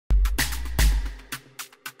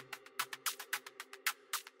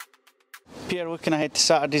Peter, looking ahead to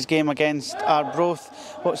Saturday's game against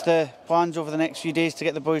Arbroath, what's the plans over the next few days to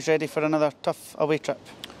get the boys ready for another tough away trip?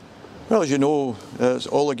 Well, as you know,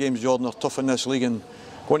 all the games, Jordan, are tough in this league, and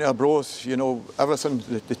going to Arbroath, you know, everything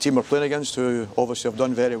the team are playing against, who obviously have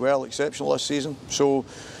done very well, exceptional this season. So,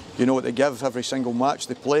 you know what they give every single match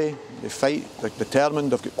they play, they fight, they're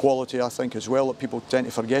determined, they've got quality, I think, as well, that people tend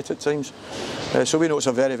to forget at times. So we know it's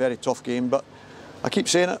a very, very tough game, but I keep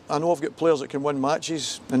saying it, I know I've got players that can win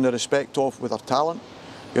matches in the respect of with their talent,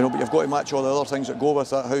 you know, but you've got to match all the other things that go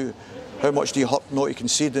with that. How much do you hurt not to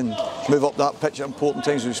concede and move up that pitch at important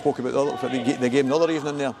times? We spoke about the game the other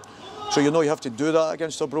evening there. So you know you have to do that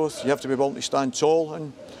against Arbroath. You have to be able to stand tall,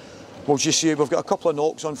 and we'll just see. We've got a couple of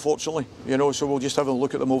knocks, unfortunately, you know, so we'll just have a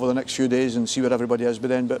look at them over the next few days and see where everybody is by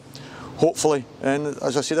then. But hopefully, and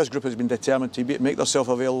as I say, this group has been determined to make themselves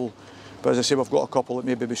available. But as I say, we've got a couple that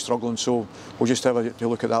maybe be struggling, so we'll just have a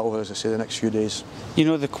look at that over, as I say, the next few days. You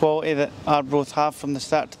know the quality that Arbroath have from the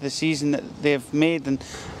start of the season that they've made, and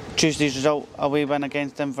Tuesday's result, away win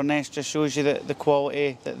against Dunfermline, just shows you the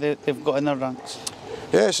quality that they've got in their ranks.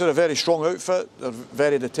 Yes, they're a very strong outfit, they're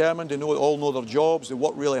very determined, they all know their jobs, they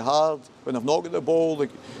work really hard. When they've not got the ball,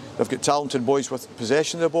 they've got talented boys with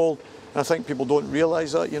possession of the ball. And I think people don't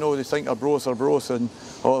realise that, you know, they think Arbroath, and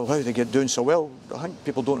oh, how they get doing so well. I think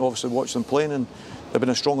people don't obviously watch them playing, and they've been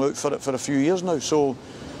a strong outfit for a few years now. So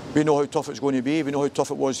we know how tough it's going to be, we know how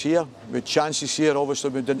tough it was here. We had chances here, obviously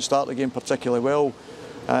we didn't start the game particularly well.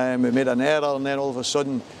 We made an error, and then all of a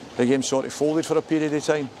sudden the game sort of folded for a period of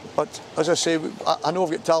time. But as I say, I know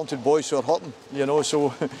we've got talented boys who are hurting, you know,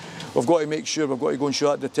 so we've got to make sure, we've got to go and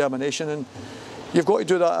show that determination. And you've got to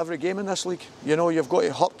do that every game in this league. You know, you've got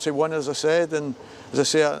to hurt to win, as I said. And as I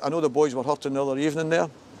say, I know the boys were hurting the other evening there.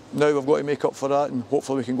 Now we've got to make up for that, and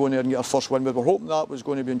hopefully we can go in there and get our first win. But we're hoping that was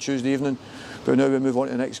going to be on Tuesday evening. But now we move on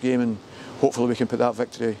to the next game, and hopefully we can put that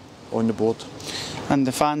victory on the board. And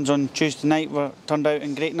the fans on Tuesday night were turned out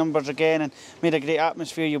in great numbers again and made a great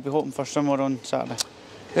atmosphere. You'll be hoping for similar on Saturday.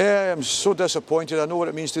 Yeah, I'm so disappointed. I know what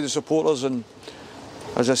it means to the supporters, and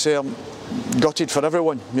as I say, I'm gutted for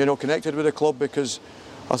everyone, you know, connected with the club, because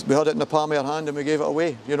we had it in the palm of our hand and we gave it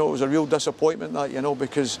away. You know, it was a real disappointment, that, you know,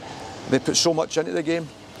 because they put so much into the game,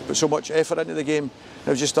 put so much effort into the game. It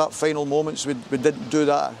was just that final moments we didn't do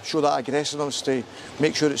that, show that aggressiveness to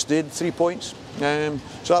make sure it stayed 3 points. So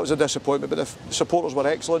that was a disappointment, but the supporters were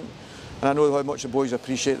excellent, and I know how much the boys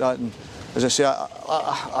appreciate that. And as I say,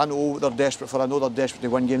 I know what they're desperate for. I know they're desperate to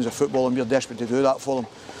win games of football, and we're desperate to do that for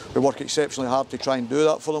them. We work exceptionally hard to try and do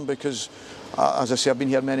that for them, because as I say, I've been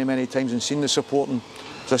here many, many times and seen the support, and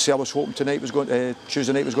as I say, I was hoping Tuesday night was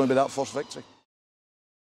going to be that first victory.